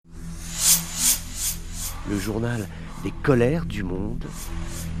le journal des colères du monde.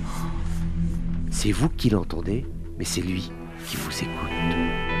 C'est vous qui l'entendez, mais c'est lui qui vous écoute.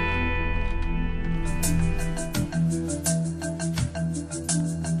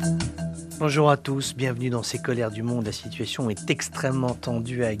 Bonjour à tous, bienvenue dans ces colères du monde. La situation est extrêmement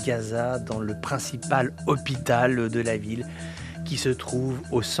tendue à Gaza, dans le principal hôpital de la ville, qui se trouve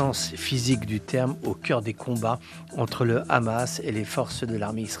au sens physique du terme au cœur des combats entre le Hamas et les forces de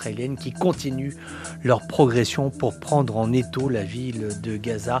l'armée israélienne qui continuent leur progression pour prendre en étau la ville de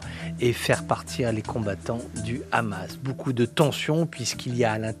Gaza et faire partir les combattants du Hamas. Beaucoup de tensions puisqu'il y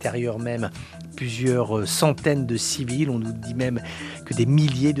a à l'intérieur même plusieurs centaines de civils. On nous dit même que des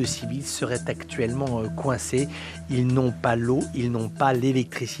milliers de civils seraient actuellement coincés. Ils n'ont pas l'eau, ils n'ont pas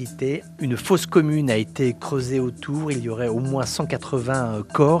l'électricité. Une fosse commune a été creusée autour. Il y aurait au moins 180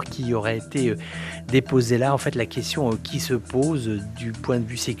 corps qui auraient été déposés là. En fait, la question qui se pose du point de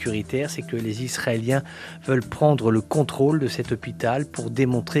vue sécuritaire, c'est que les Israéliens veulent prendre le contrôle de cet hôpital pour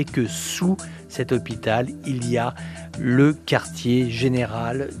démontrer que sous cet hôpital, il y a le quartier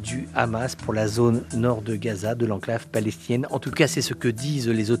général du Hamas pour la zone nord de Gaza, de l'enclave palestinienne. En tout cas, c'est ce que disent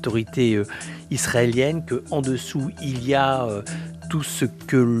les autorités israéliennes, qu'en dessous, il y a tout ce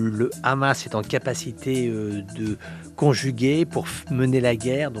que le Hamas est en capacité de conjuguer pour mener la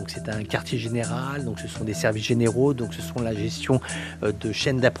guerre. Donc c'est un quartier général, donc ce sont des services généraux, donc ce sont la gestion de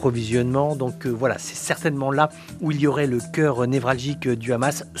chaînes d'approvisionnement. Donc voilà, c'est certainement là où il y aurait le cœur névralgique du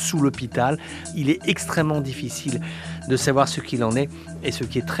Hamas, sous l'hôpital. Il est extrêmement difficile de savoir ce qu'il en est, et ce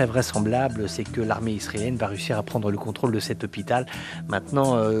qui est très vraisemblable, c'est que l'armée israélienne va réussir à prendre le contrôle de cet hôpital.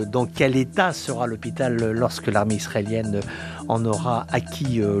 Maintenant, dans quel état sera l'hôpital lorsque l'armée israélienne en aura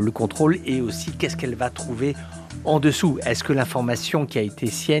acquis le contrôle, et aussi qu'est-ce qu'elle va trouver en dessous? Est-ce que l'information qui a été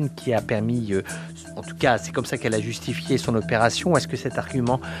sienne, qui a permis, en tout cas c'est comme ça qu'elle a justifié son opération, est-ce que cet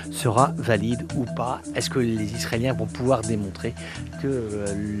argument sera valide ou pas? Est-ce que les Israéliens vont pouvoir démontrer que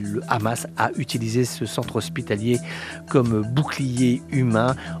le Hamas a utilisé ce centre hospitalier comme bouclier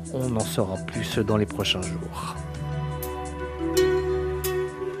humain? On en saura plus dans les prochains jours.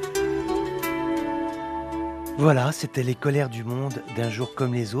 Voilà, c'était les colères du monde d'un jour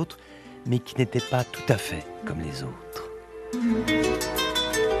comme les autres, mais qui n'étaient pas tout à fait comme les autres.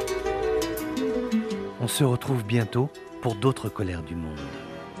 On se retrouve bientôt pour d'autres colères du monde.